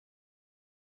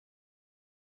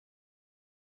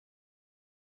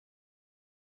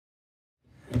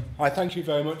Hi, thank you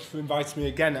very much for inviting me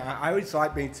again. I always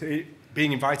like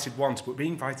being invited once, but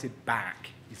being invited back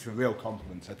is a real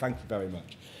compliment, so thank you very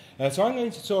much. So I'm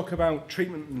going to talk about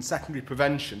treatment and secondary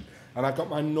prevention, and I've got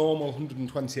my normal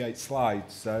 128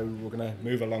 slides, so we're going to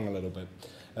move along a little bit.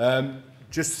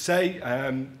 Just to say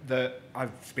that I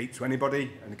speak to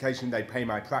anybody, and occasionally they pay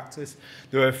my practice.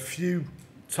 There are a few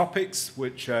topics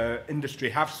which industry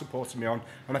have supported me on,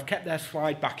 and I've kept their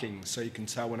slide backings so you can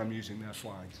tell when I'm using their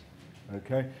slides.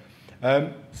 Okay,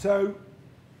 so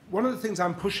one of the things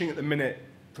I'm pushing at the minute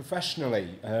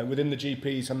professionally within the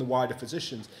GPs and the wider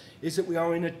physicians is that we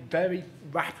are in a very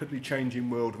rapidly changing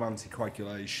world of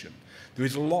anticoagulation. There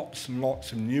is lots and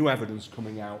lots of new evidence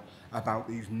coming out about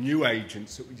these new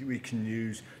agents that we can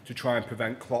use to try and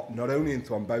prevent clot, not only in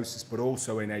thrombosis but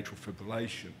also in atrial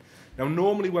fibrillation. Now,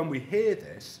 normally when we hear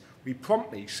this, we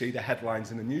promptly see the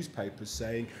headlines in the newspapers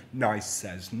saying, NICE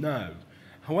says no.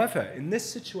 However, in this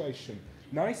situation,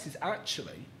 NICE is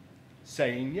actually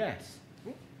saying yes.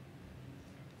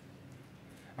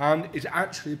 And is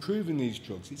actually approving these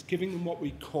drugs. It's giving them what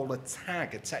we call a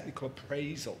tag, a technical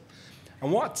appraisal.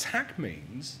 And what a tag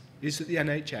means is that the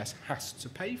NHS has to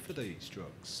pay for these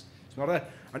drugs. It's not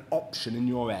an option in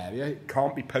your area. It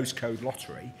can't be postcode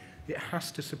lottery. It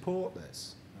has to support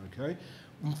this. Okay?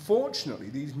 Unfortunately,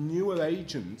 these newer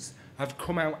agents have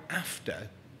come out after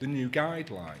the new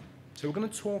guideline. So we're going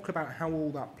to talk about how all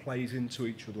that plays into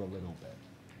each other a little bit.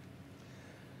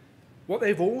 What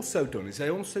they've also done is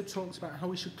they also talked about how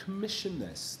we should commission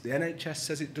this. The NHS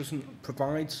says it doesn't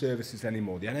provide services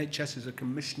anymore. The NHS is a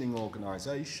commissioning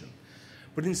organisation.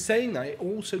 But in saying that, it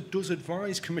also does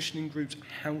advise commissioning groups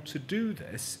how to do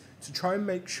this to try and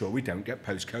make sure we don't get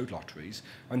postcode lotteries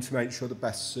and to make sure the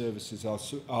best services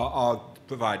are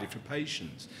provided for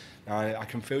patients. Now, I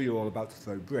can feel you're all about to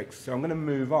throw bricks, so I'm going to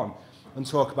move on and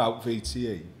talk about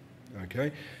VTE.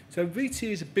 Okay? So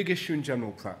VTE is a big issue in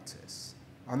general practice.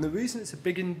 And the reason it's a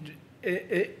big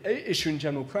issue in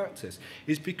general practice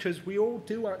is because we all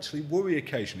do actually worry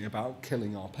occasionally about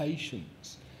killing our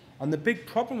patients. And the big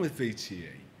problem with VTE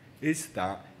is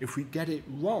that if we get it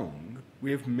wrong,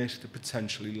 we have missed a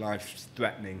potentially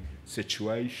life-threatening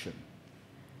situation.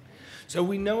 So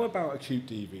we know about acute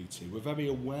DVT, we're very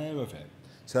aware of it.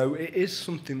 So it is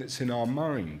something that's in our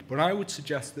mind, but I would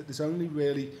suggest that there's only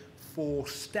really 4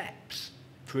 steps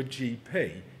for a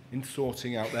GP in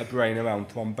sorting out their brain around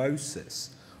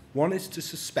thrombosis. One is to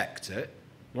suspect it,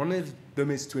 one of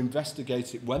them is to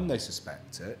investigate it when they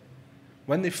suspect it,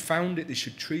 when they've found it they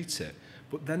should treat it,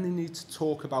 but then they need to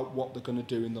talk about what they're going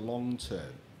to do in the long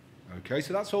term. Okay,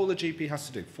 so that's all the GP has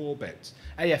to do, 4 bits.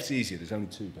 AF's easier, there's only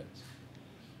 2 bits.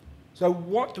 So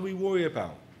what do we worry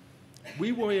about?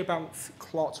 We worry about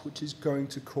clots which is going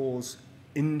to cause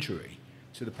injury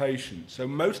to the patient. So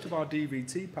most of our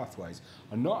DVT pathways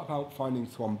are not about finding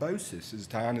thrombosis, as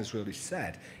Diana's really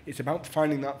said. It's about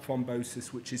finding that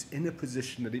thrombosis which is in a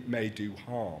position that it may do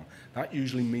harm. That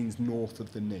usually means north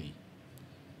of the knee.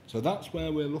 So that's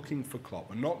where we're looking for clot.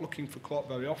 We're not looking for clot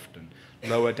very often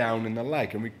lower down in the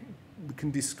leg. And we can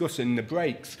discuss in the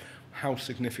breaks how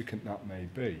significant that may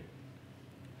be.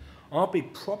 Our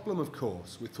big problem, of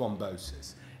course, with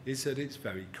thrombosis is that it's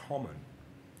very common.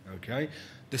 Okay?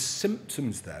 The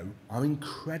symptoms, though, are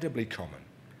incredibly common.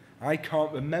 I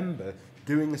can't remember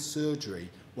doing a surgery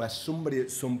where somebody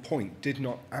at some point did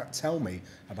not tell me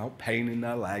about pain in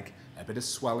their leg, a bit of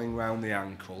swelling around the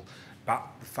ankle, but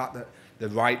the fact that the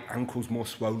right ankle's more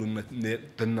swollen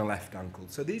than the left ankle.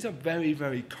 So these are very,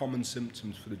 very common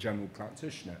symptoms for the general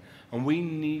practitioner, and we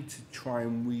need to try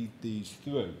and weed these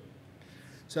through.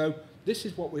 So this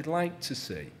is what we'd like to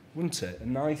see, wouldn't it? A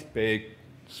nice big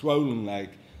swollen leg.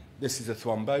 This is a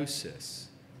thrombosis.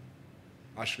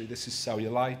 Actually, this is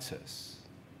cellulitis.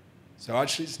 So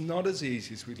actually, it's not as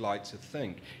easy as we'd like to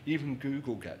think. Even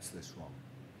Google gets this wrong.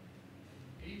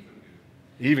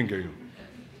 Even Google.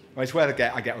 Well, it's where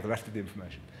I get all the rest of the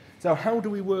information. So how do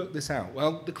we work this out?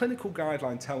 Well, the clinical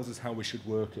guideline tells us how we should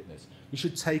work at this. We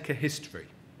should take a history.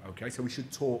 Okay, so we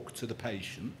should talk to the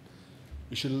patient.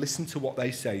 We should listen to what they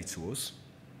say to us.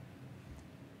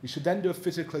 We should then do a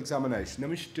physical examination. Then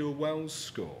we should do a Wells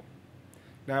score.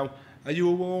 Now, are you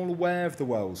all aware of the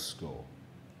Wells score?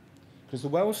 Because the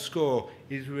Wells score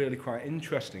is really quite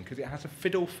interesting because it has a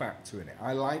fiddle factor in it.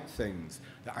 I like things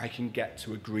that I can get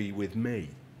to agree with me.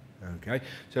 Okay?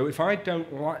 So if I don't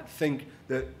think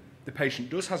that the patient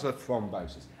does have a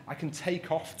thrombosis, I can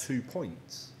take off 2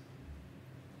 points.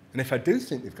 And if I do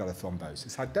think they've got a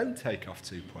thrombosis, I don't take off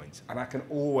 2 points, and I can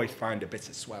always find a bit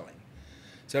of swelling.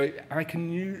 So I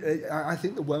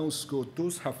think the Wells score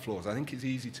does have flaws. I think it's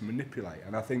easy to manipulate,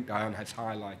 and I think Diane has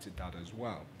highlighted that as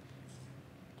well.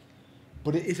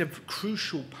 But it is a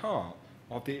crucial part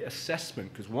of the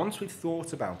assessment, because once we've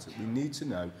thought about it, we need to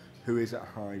know who is at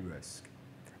high risk.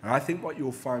 And I think what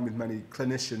you'll find with many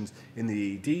clinicians in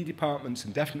the ED departments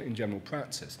and definitely in general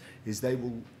practice is they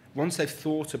will, once they've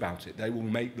thought about it, they will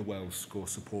make the Wells score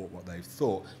support what they've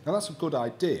thought. Now that's a good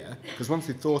idea, because once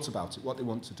they've thought about it, what they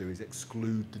want to do is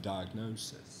exclude the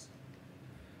diagnosis.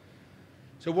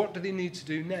 So what do they need to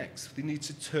do next? They need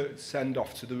to send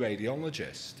off to the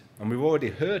radiologist. And we've already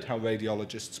heard how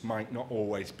radiologists might not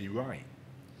always be right.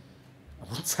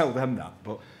 I won't tell them that,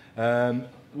 but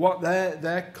what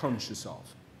they're conscious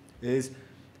of is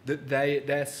that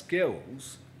their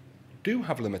skills do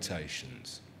have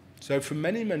limitations. So for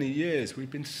many, many years,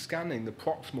 we've been scanning the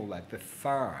proximal leg, the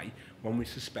thigh, when we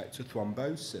suspect a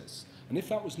thrombosis. And if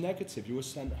that was negative, you were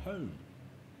sent home.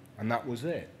 And that was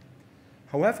it.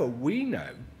 However, we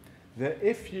know that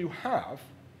if you have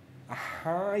a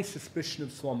high suspicion of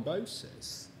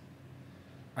thrombosis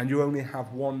and you only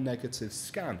have one negative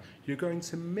scan, you're going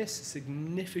to miss a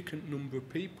significant number of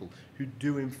people who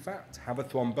do in fact have a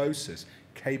thrombosis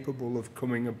capable of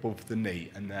coming above the knee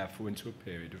and therefore into a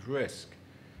period of risk.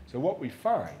 So what we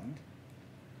find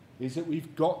is that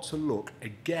we've got to look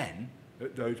again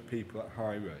at those people at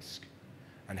high risk.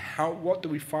 And what do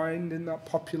we find in that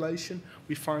population?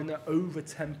 We find that over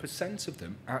 10% of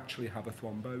them actually have a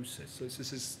thrombosis. So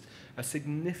this is a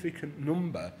significant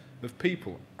number of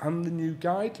people. And the new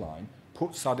guideline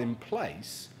puts that in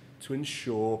place to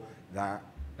ensure that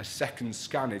a second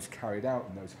scan is carried out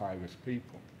in those high-risk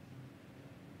people.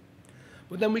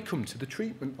 But then we come to the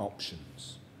treatment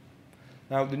options.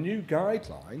 Now, the new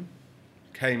guideline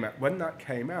when that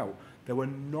came out, there were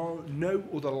no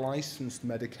other licensed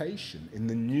medication in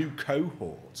the new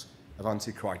cohort of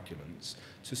anticoagulants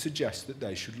to suggest that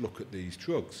they should look at these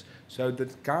drugs. So the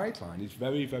guideline is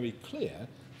very, very clear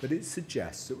that it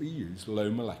suggests that we use low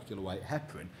molecular weight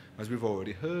heparin, as we've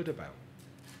already heard about.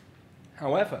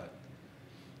 However,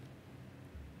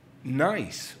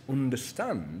 NICE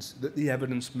understands that the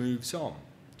evidence moves on.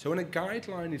 So when a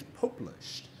guideline is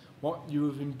published, what you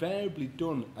have invariably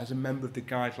done as a member of the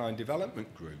guideline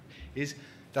development group is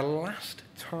the last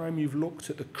time you've looked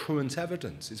at the current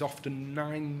evidence is often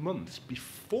 9 months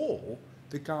before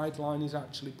the guideline is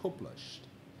actually published.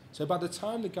 So by the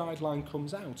time the guideline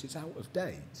comes out, it's out of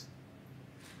date.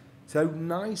 So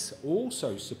NICE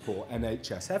also support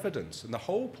NHS evidence, and the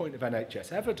whole point of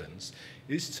NHS evidence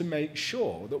is to make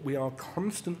sure that we are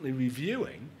constantly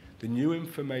reviewing the new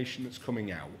information that's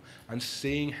coming out and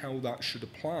seeing how that should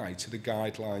apply to the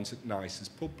guidelines that NICE has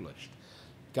published.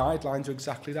 Guidelines are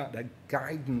exactly that. They're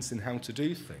guidance in how to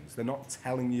do things. They're not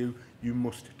telling you, you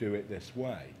must do it this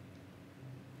way.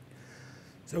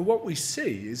 So what we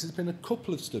see is there's been a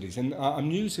couple of studies, and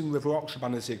I'm using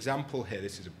rivaroxaban as the example here.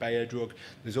 This is a Bayer drug.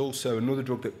 There's also another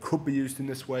drug that could be used in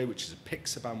this way, which is a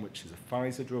Pixaban, which is a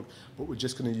Pfizer drug, but we're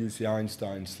just going to use the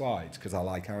Einstein slides because I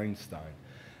like Einstein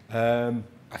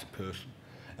as a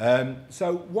person.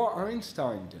 So what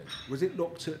Einstein did was it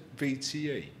looked at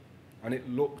VTE, and it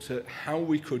looked at how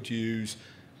we could use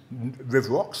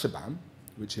rivaroxaban,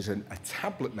 which is a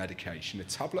tablet medication, a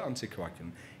tablet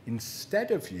anticoagulant,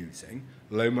 instead of using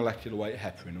low molecular weight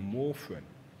heparin and warfarin.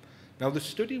 Now, the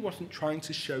study wasn't trying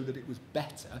to show that it was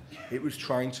better, it was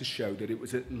trying to show that it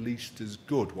was at least as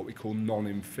good, what we call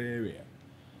non-inferior.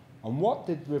 And what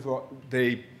did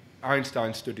the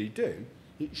Einstein study do?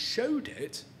 It showed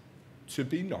it to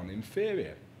be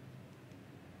non-inferior.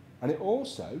 And it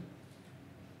also,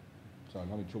 sorry, I'm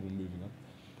having trouble moving on,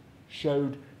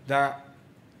 showed that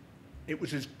it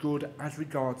was as good as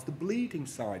regards the bleeding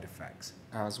side effects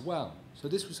as well. So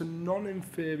this was a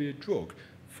non-inferior drug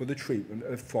for the treatment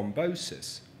of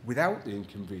thrombosis without the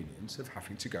inconvenience of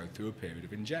having to go through a period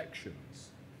of injections.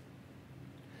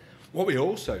 What we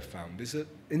also found is that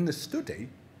in the study,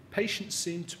 patients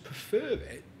seemed to prefer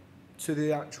it to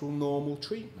the actual normal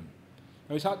treatment.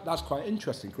 Now, that's quite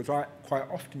interesting because quite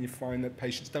often you find that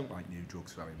patients don't like new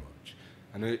drugs very much.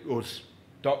 And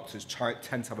doctors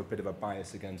tend to have a bit of a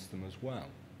bias against them as well.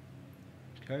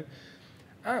 Okay?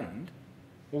 And,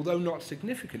 although not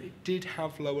significant, it did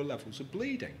have lower levels of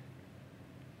bleeding,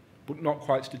 but not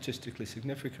quite statistically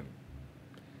significant.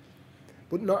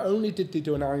 But not only did they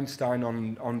do an Einstein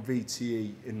on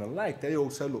VTE in the leg, they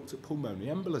also looked at pulmonary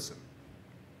embolism.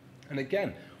 And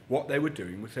again, what they were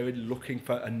doing was they were looking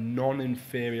for a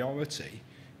non-inferiority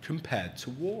compared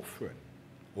to warfarin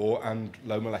and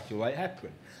low molecular weight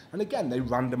heparin. And again, they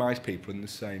randomised people in the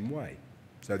same way.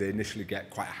 So they initially get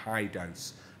quite a high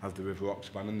dose of the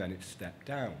rivaroxaban and then it's stepped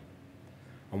down.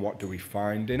 And what do we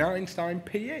find in Einstein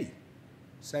PE?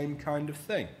 Same kind of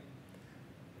thing.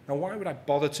 Now, why would I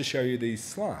bother to show you these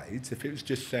slides if it was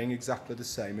just saying exactly the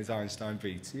same as Einstein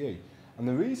VTE? And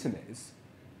the reason is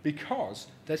because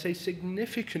there's a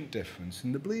significant difference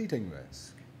in the bleeding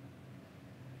risk.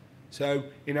 So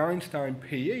in Einstein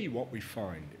PE, what we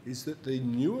find is that the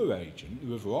newer agent,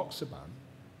 the rivaroxaban,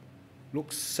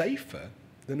 looks safer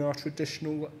than our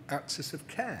traditional axis of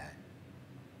care.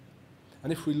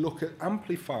 And if we look at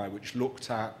Amplify, which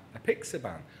looked at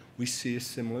apixaban, we see a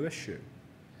similar issue.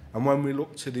 And when we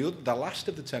look to the last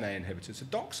of the 10A inhibitors,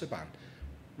 edoxaban,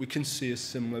 we can see a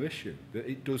similar issue, that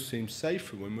it does seem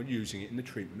safer when we're using it in the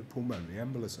treatment of pulmonary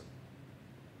embolism.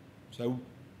 So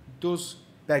it does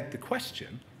beg the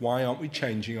question, why aren't we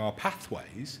changing our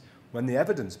pathways when the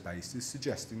evidence base is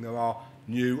suggesting there are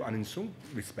new and in some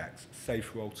respects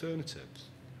safer alternatives?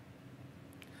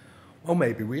 Well,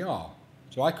 maybe we are.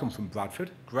 So I come from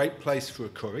Bradford, great place for a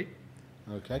curry,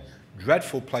 okay?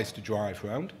 Dreadful place to drive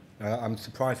around. I'm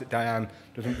surprised that Diane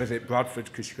doesn't visit Bradford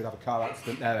because she could have a car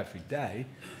accident there every day.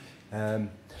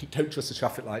 Don't trust the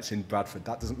traffic lights in Bradford.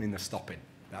 That doesn't mean they're stopping.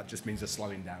 That just means they're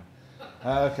slowing down.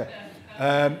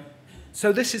 Okay.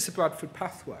 So this is the Bradford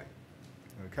pathway.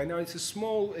 Okay. Now it's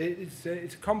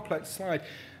a complex slide.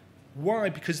 Why?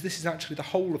 Because this is actually the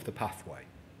whole of the pathway.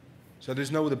 So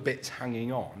there's no other bits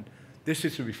hanging on. This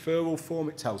is a referral form.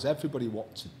 It tells everybody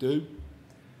what to do.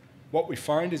 What we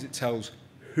find is it tells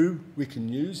who we can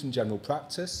use in general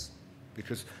practice,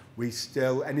 because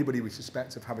anybody we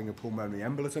suspect of having a pulmonary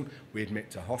embolism, we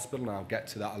admit to hospital, and I'll get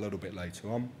to that a little bit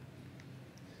later on.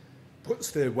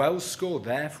 Puts the Wells score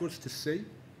there for us to see,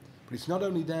 but it's not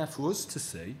only there for us to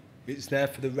see, it's there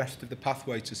for the rest of the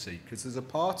pathway to see, because there's a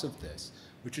part of this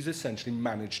which is essentially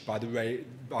managed by the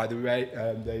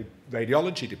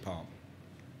radiology department.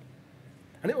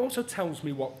 And it also tells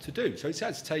me what to do. So it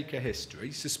says take a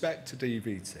history, suspect a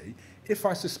DVT. If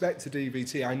I suspect a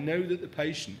DVT, I know that the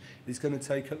patient is going to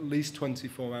take at least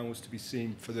 24 hours to be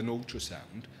seen for an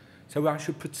ultrasound. So I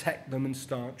should protect them and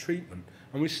start treatment.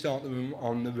 And we start them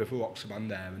on the rivaroxaban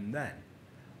there and then.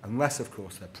 Unless, of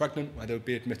course, they're pregnant, where they'll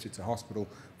be admitted to hospital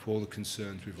for all the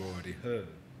concerns we've already heard.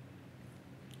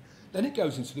 Then it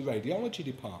goes into the radiology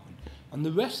department. And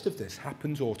the rest of this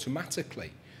happens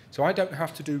automatically. So I don't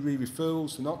have to do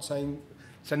re-referrals. They're not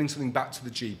sending something back to the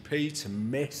GP to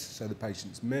miss, so the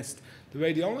patient's missed. The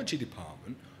radiology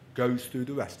department goes through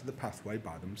the rest of the pathway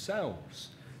by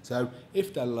themselves. So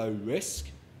if they're low risk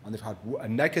and they've had a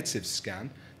negative scan,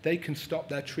 they can stop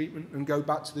their treatment and go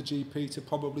back to the GP to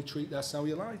probably treat their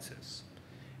cellulitis.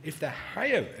 If they're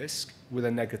higher risk with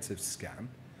a negative scan,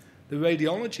 the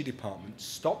radiology department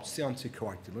stops the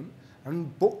anticoagulant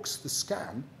and books the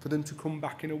scan for them to come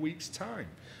back in a week's time.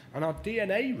 And our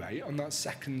DNA rate on that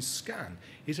second scan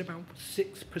is about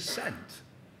 6%,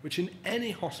 which in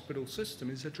any hospital system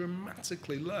is a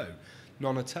dramatically low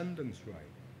non-attendance rate.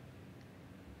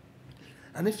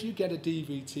 And if you get a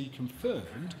DVT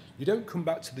confirmed, you don't come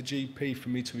back to the GP for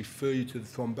me to refer you to the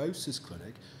thrombosis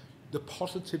clinic. The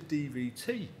positive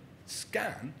DVT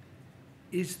scan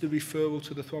is the referral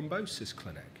to the thrombosis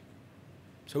clinic.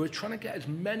 So we're trying to get as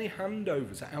many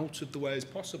handovers out of the way as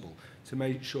possible to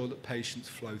make sure that patients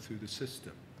flow through the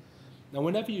system. Now,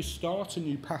 whenever you start a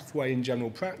new pathway in general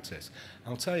practice,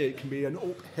 I'll tell you, it can be an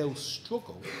uphill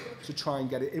struggle to try and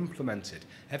get it implemented.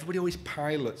 Everybody always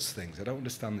pilots things. I don't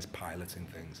understand this piloting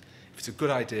things. If it's a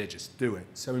good idea, just do it.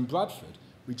 So in Bradford,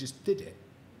 we just did it.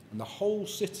 And the whole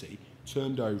city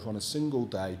turned over on a single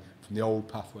day from the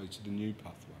old pathway to the new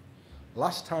pathway.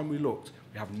 Last time we looked,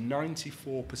 we have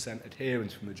 94%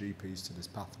 adherence from the GPs to this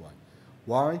pathway.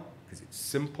 Why? Because it's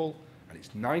simple and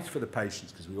it's nice for the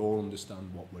patients because we all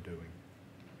understand what we're doing.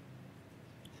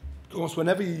 Of course,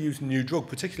 whenever you use a new drug,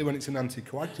 particularly when it's an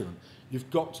anticoagulant, you've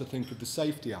got to think of the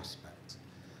safety aspect.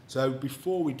 So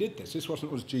before we did this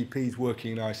wasn't us GPs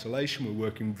working in isolation. We're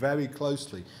working very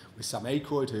closely with Sam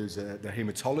Aykroyd, who's the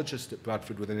haematologist at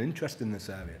Bradford with an interest in this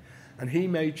area. And he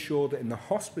made sure that in the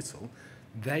hospital,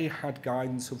 they had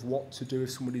guidance of what to do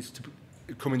if somebody's to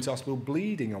come into hospital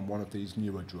bleeding on one of these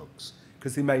newer drugs,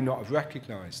 because they may not have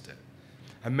recognised it,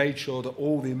 and made sure that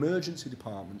all the emergency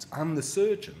departments and the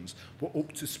surgeons were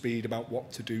up to speed about what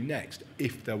to do next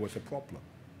if there was a problem.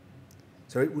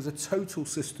 So it was a total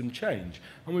system change,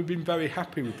 and we've been very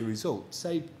happy with the result.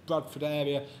 Saved Bradford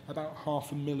area about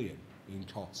 $500,000 in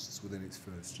costs within its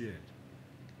first year.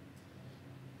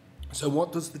 So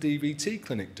what does the DVT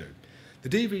clinic do? The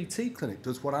DVT clinic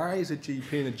does what I, as a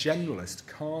GP and a generalist,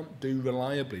 can't do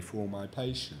reliably for all my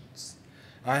patients.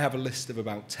 I have a list of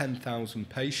about 10,000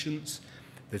 patients.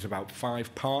 There's about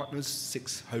 5 partners,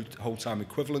 6 whole-time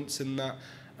equivalents in that.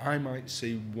 I might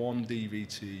see 1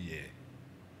 DVT a year,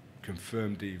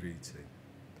 confirmed DVT.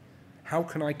 How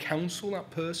can I counsel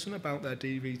that person about their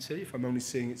DVT if I'm only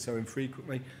seeing it so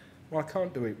infrequently? Well, I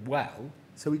can't do it well,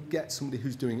 so we get somebody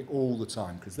who's doing it all the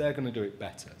time because they're going to do it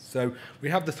better. So we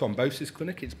have the Thrombosis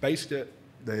Clinic. It's based at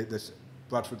the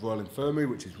Bradford Royal Infirmary,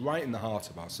 which is right in the heart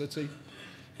of our city.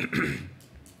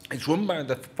 It's run by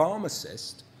the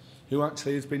pharmacist who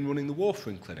actually has been running the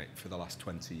warfarin clinic for the last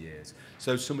 20 years.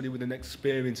 So somebody with an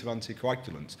experience of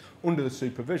anticoagulants under the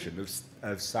supervision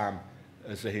of Sam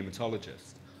as a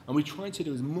haematologist. And we try to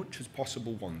do as much as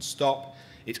possible one-stop.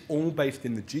 It's all based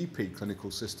in the GP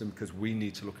clinical system because we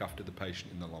need to look after the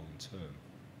patient in the long term.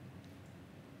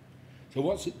 So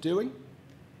what's it doing?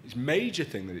 Its major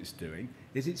thing that it's doing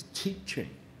is it's teaching.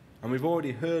 And we've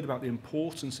already heard about the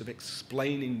importance of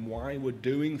explaining why we're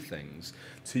doing things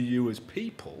to you as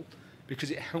people,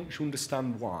 because it helps you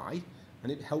understand why,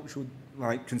 and it helps you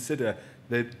consider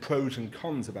the pros and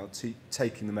cons about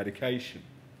taking the medication.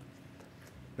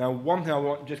 Now, one thing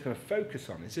I'm just going to focus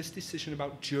on is this decision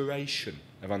about duration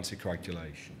of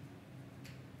anticoagulation.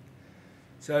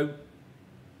 So,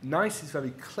 NICE is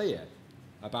very clear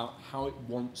about how it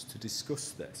wants to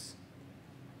discuss this.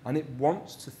 And it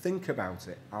wants to think about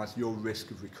it as your risk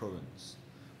of recurrence.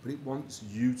 But it wants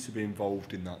you to be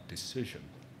involved in that decision.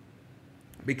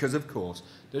 Because, of course,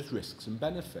 there's risks and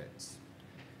benefits.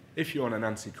 If you're on an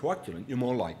anticoagulant, you're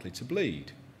more likely to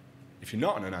bleed. If you're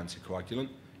not on an anticoagulant,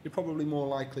 you're probably more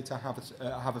likely to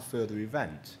have a further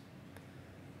event.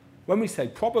 When we say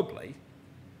probably,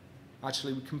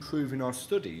 actually we can prove in our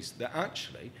studies that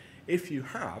actually, if you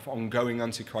have ongoing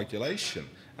anticoagulation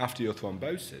after your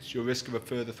thrombosis, your risk of a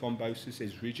further thrombosis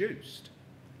is reduced.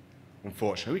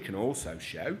 Unfortunately, we can also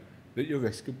show that your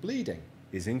risk of bleeding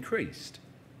is increased.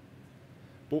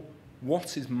 But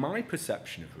what is my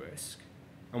perception of risk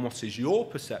and what is your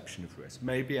perception of risk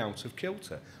may be out of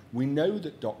kilter. We know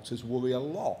that doctors worry a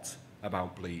lot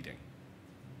about bleeding.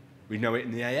 We know it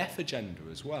in the AF agenda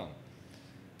as well.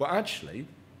 But actually,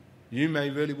 you may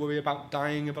really worry about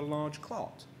dying of a large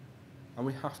clot. And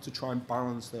we have to try and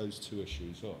balance those two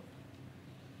issues up.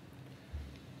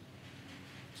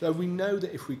 So we know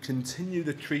that if we continue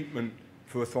the treatment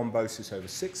for a thrombosis over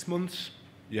 6 months,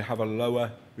 you have a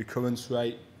lower recurrence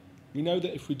rate. We know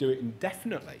that if we do it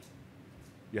indefinitely,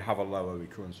 you have a lower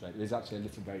recurrence rate. There's actually a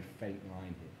little very faint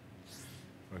line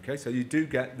here. Okay, so you do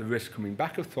get the risk coming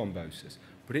back of thrombosis,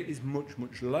 but it is much,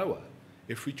 much lower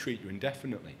if we treat you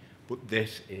indefinitely. But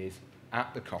this is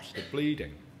at the cost of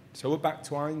bleeding. So we're back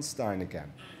to Einstein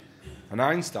again. And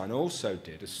Einstein also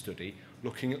did a study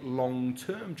looking at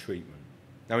long-term treatment.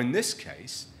 Now, in this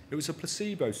case, it was a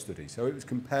placebo study, so it was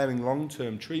comparing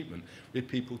long-term treatment with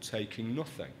people taking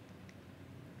nothing.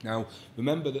 Now,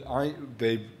 remember that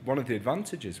one of the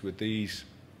advantages with these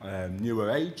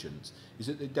newer agents is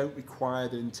that they don't require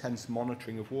the intense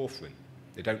monitoring of warfarin.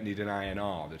 They don't need an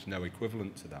INR. There's no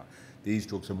equivalent to that. These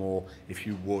drugs are more, if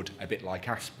you would, a bit like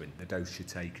aspirin. The dose you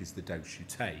take is the dose you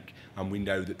take, and we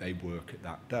know that they work at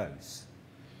that dose.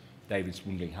 David's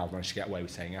wondering how I managed to get away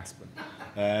with saying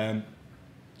aspirin.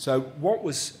 So what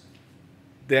was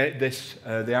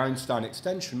the Einstein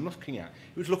extension looking at?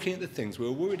 It was looking at the things we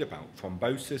were worried about,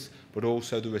 thrombosis, but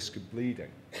also the risk of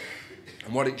bleeding.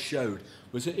 And what it showed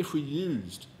was that if we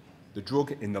used the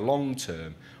drug in the long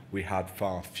term, we had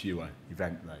far fewer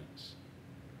event rates.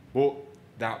 But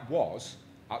that was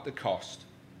at the cost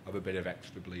of a bit of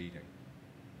extra bleeding.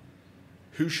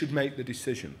 Who should make the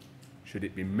decision? Should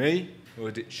it be me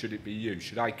or should it be you?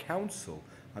 Should I counsel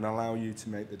and allow you to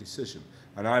make the decision?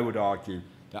 And I would argue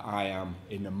that I am,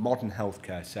 in a modern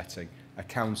healthcare setting, a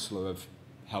counsellor of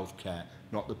healthcare,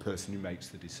 not the person who makes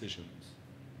the decisions.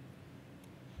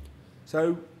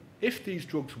 So if these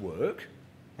drugs work,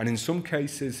 and in some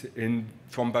cases in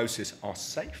thrombosis are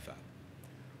safer,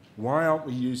 why aren't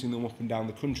we using them up and down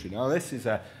the country? Now, this is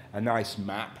a nice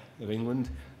map of England.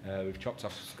 We've chopped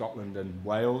off Scotland and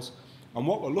Wales. And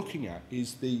what we're looking at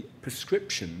is the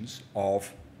prescriptions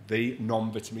of the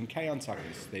non-vitamin K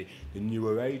antagonists, the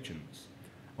newer agents.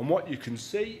 And what you can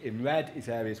see in red is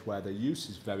areas where the use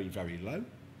is very, very low.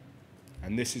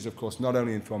 And this is, of course, not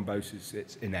only in thrombosis,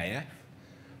 it's in AF.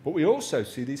 But we also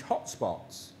see these hot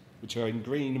spots, which are in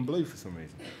green and blue for some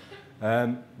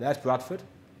reason. There's Bradford.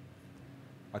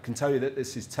 I can tell you that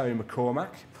this is Terry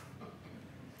McCormack.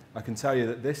 I can tell you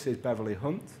that this is Beverly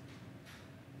Hunt.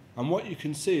 And what you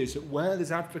can see is that where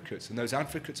there's advocates, and those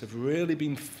advocates have really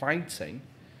been fighting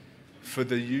for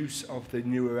the use of the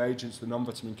newer agents, the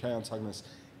non-vitamin K antagonists,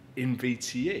 in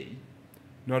VTE,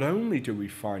 not only do we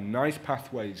find nice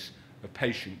pathways of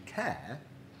patient care,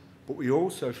 but we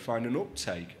also find an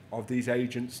uptake of these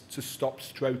agents to stop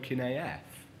stroke in AF.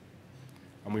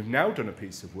 And we've now done a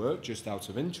piece of work, just out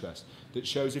of interest, that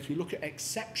shows if you look at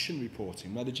exception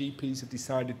reporting, where the GPs have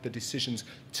decided the decision's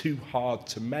too hard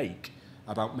to make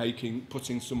about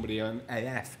putting somebody on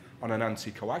AF on an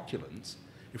anticoagulant,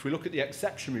 if we look at the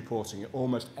exception reporting, it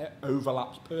almost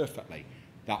overlaps perfectly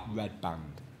that red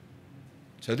band.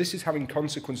 So this is having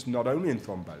consequences not only in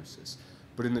thrombosis,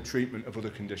 but in the treatment of other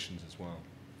conditions as well.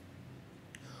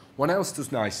 What else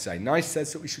does NICE say? NICE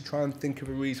says that we should try and think of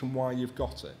a reason why you've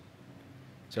got it.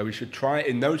 So we should try,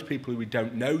 in those people who we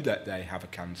don't know that they have a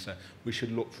cancer, we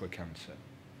should look for a cancer.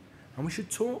 And we should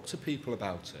talk to people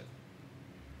about it.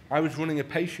 I was running a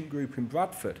patient group in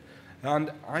Bradford,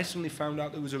 and I suddenly found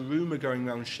out there was a rumour going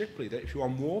around Shipley that if you're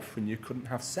on warfarin, you couldn't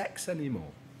have sex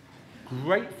anymore.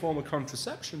 Great form of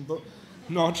contraception, but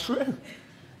not true.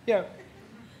 Yeah,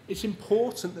 it's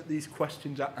important that these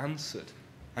questions are answered.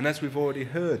 And as we've already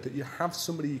heard, that you have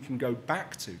somebody you can go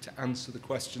back to answer the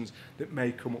questions that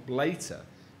may come up later,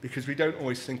 because we don't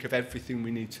always think of everything we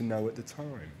need to know at the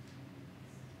time.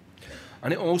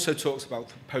 And it also talks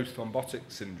about post-thrombotic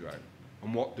syndrome,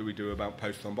 and what do we do about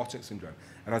post-thrombotic syndrome.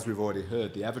 And as we've already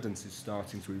heard, the evidence is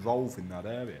starting to evolve in that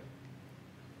area.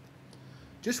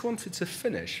 Just wanted to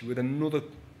finish with another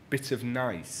bit of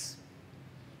NICE.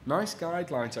 NICE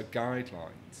guidelines are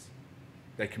guidelines.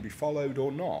 They can be followed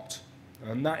or not,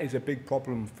 and that is a big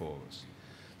problem for us.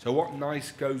 So what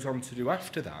NICE goes on to do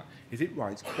after that is it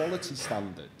writes quality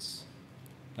standards.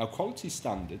 Now, quality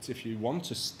standards, if you want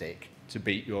to stick to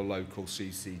beat your local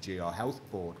CCG or health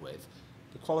board with,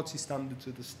 the quality standards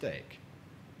are the stick,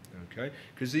 okay?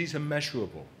 Because these are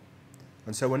measurable.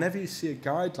 And so whenever you see a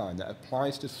guideline that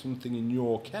applies to something in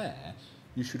your care,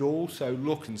 you should also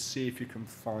look and see if you can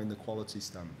find the quality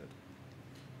standard.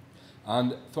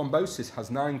 And thrombosis has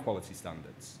 9 quality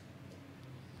standards.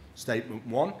 Statement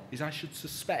 1 is I should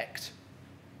suspect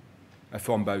a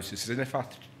thrombosis. And if I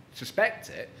suspect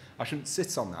it, I shouldn't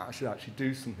sit on that. I should actually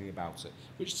do something about it,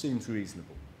 which seems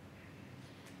reasonable.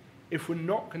 If we're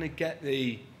not going to get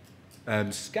the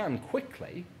scan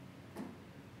quickly,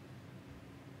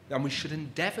 then we should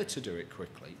endeavour to do it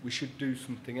quickly. We should do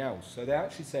something else. So they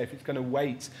actually say if it's going to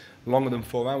wait longer than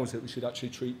 4 hours, that we should actually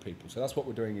treat people. So that's what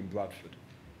we're doing in Bradford.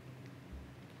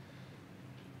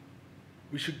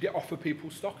 We should offer people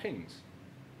stockings.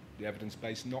 The evidence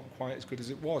base not quite as good as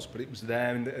it was, but it was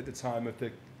there at the time of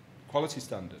the quality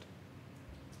standard.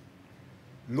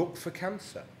 Look for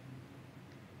cancer.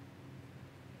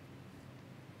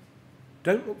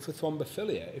 Don't look for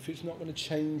thrombophilia if it's not going to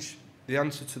change the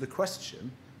answer to the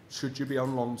question, should you be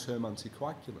on long-term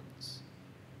anticoagulants?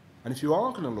 And if you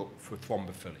are going to look for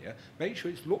thrombophilia, make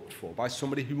sure it's looked for by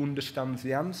somebody who understands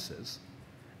the answers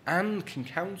and can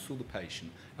counsel the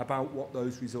patient about what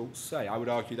those results say. I would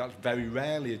argue that's very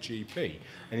rarely a GP,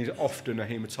 and is often a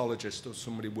haematologist or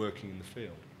somebody working in the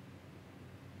field.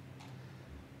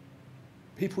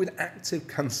 People with active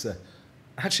cancer,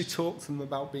 actually talk to them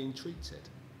about being treated,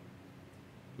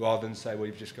 rather than say, well,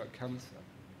 you've just got cancer.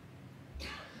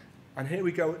 And here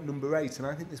we go at number 8, and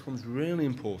I think this one's really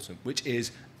important, which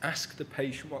is ask the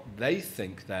patient what they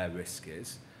think their risk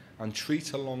is and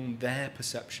treat along their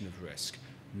perception of risk,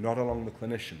 not along the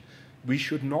clinician. We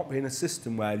should not be in a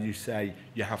system where you say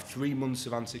you have 3 months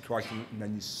of anticoagulant and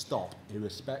then you stop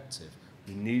irrespective.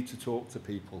 We need to talk to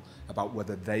people about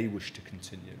whether they wish to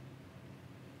continue.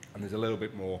 And there's a little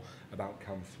bit more about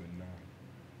cancer in there.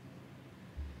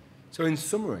 So in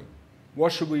summary,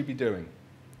 what should we be doing?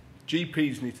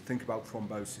 GPs need to think about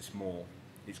thrombosis more.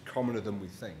 It's commoner than we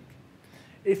think.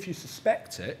 If you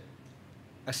suspect it,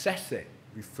 assess it.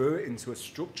 Refer it into a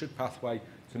structured pathway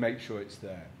to make sure it's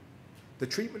there. The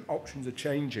treatment options are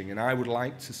changing, and I would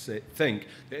like to think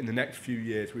that in the next few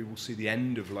years we will see the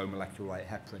end of low molecular weight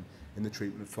heparin in the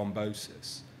treatment of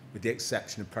thrombosis, with the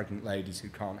exception of pregnant ladies who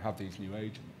can't have these new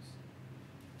agents.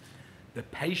 The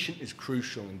patient is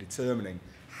crucial in determining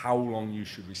how long you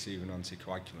should receive an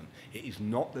anticoagulant. It is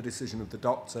not the decision of the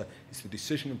doctor, it's the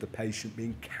decision of the patient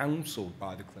being counselled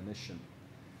by the clinician.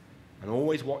 And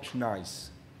always watch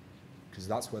NICE, because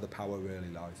that's where the power really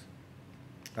lies.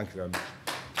 Thank you very much.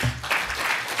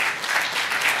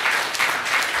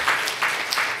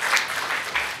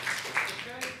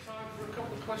 Okay, time for a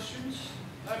couple of questions.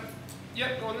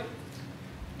 Yeah, go on then.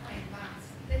 Hi, Matt.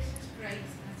 This is great,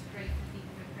 and it's great for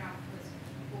people in Bradford,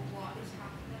 but what is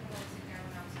happening, what is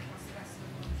going on across the rest of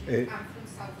the country, and from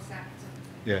South Sector,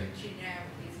 which you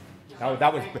know is...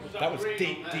 That was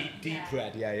deep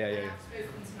red, yeah. I've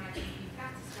spoken to my GP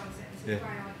practice about it, and so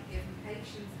why aren't you giving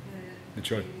patients the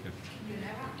choice, you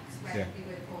know, acts where they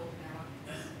were called now.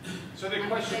 So the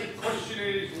question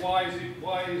is,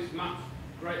 why is Matt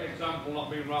great example not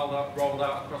being rolled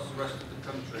out across the rest of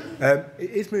the country?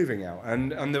 It is moving out,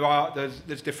 and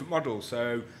there's different models.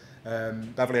 So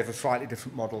Beverley has a slightly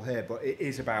different model here, but it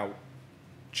is about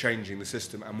changing the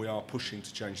system, and we are pushing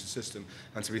to change the system.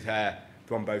 And to be fair,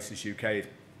 Thrombosis UK is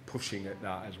pushing at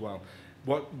that as well.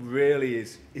 What really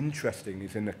is interesting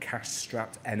is in the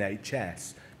cash-strapped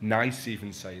NHS, NICE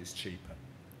even say it's cheaper.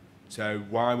 So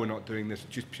why we're not doing this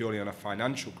just purely on a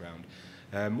financial ground?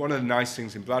 One of the nice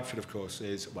things in Bradford, of course,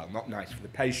 is, well, not nice for the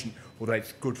patient, although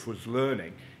it's good for us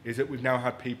learning, is that we've now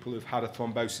had people who've had a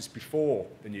thrombosis before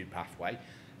the new pathway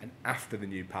and after the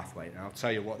new pathway. And I'll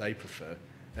tell you what they prefer.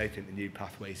 They think the new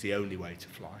pathway is the only way to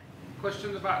fly. Question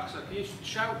in the back, sir. Can you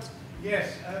shout?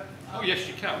 Yes. Oh, yes,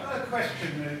 you can. I've got a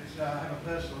question that I have a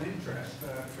personal interest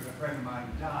because a friend of mine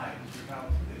died as a result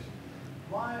of this.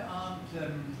 Why aren't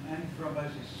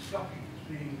anti-thrombosis stockings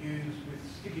being used with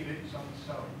sticky bits on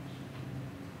the soles?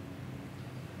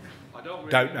 I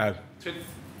don't know.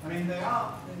 I mean,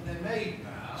 they're made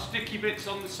now. Sticky bits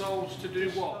on the soles to do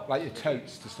what? Like your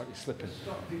toes, to stop you slipping. To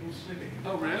stop people slipping.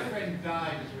 Oh, really? My friend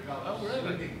died as a result of really?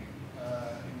 slipping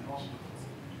in hospital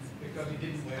because he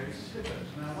didn't wear his slippers.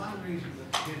 Now, one reason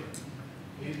that's given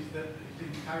is that it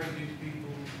encourages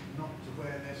people not to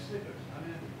wear their slippers. I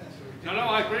mean, I think that's a ridiculous... No,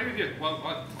 I agree with you.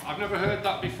 Well, I've never heard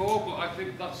that before, but I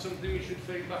think that's something we should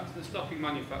feed back to the stocking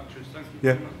manufacturers. Thank you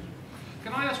very much.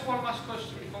 Can I ask one last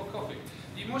question before coffee?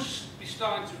 You must be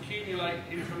starting to accumulate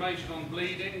information on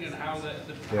bleeding and how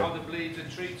the bleeds are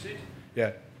treated.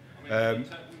 Yeah. I mean,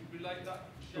 we relate that.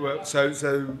 Well,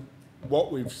 so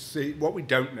what we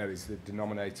don't know is the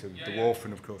denominator of the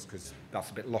warfarin, of course, because that's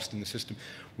a bit lost in the system.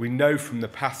 We know from the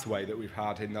pathway that we've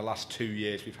had in the last 2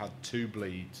 years, we've had 2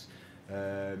 bleeds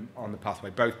on the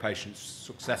pathway. Both patients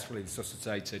successfully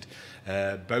resuscitated.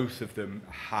 Both of them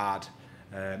had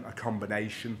a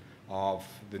combination of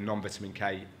the non-vitamin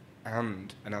K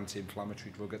and an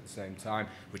anti-inflammatory drug at the same time,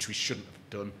 which we shouldn't have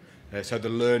done. So the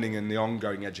learning and the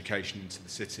ongoing education into the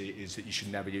city is that you should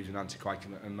never use an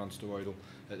anticoagulant and non-steroidal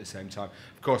at the same time.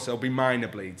 Of course, there'll be minor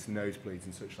bleeds, nosebleeds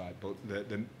and such like, but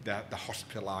the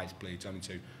hospitalised bleeds only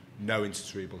 2, no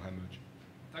intracerebral hemorrhage.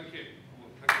 Thank you. Well,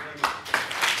 thank you very much.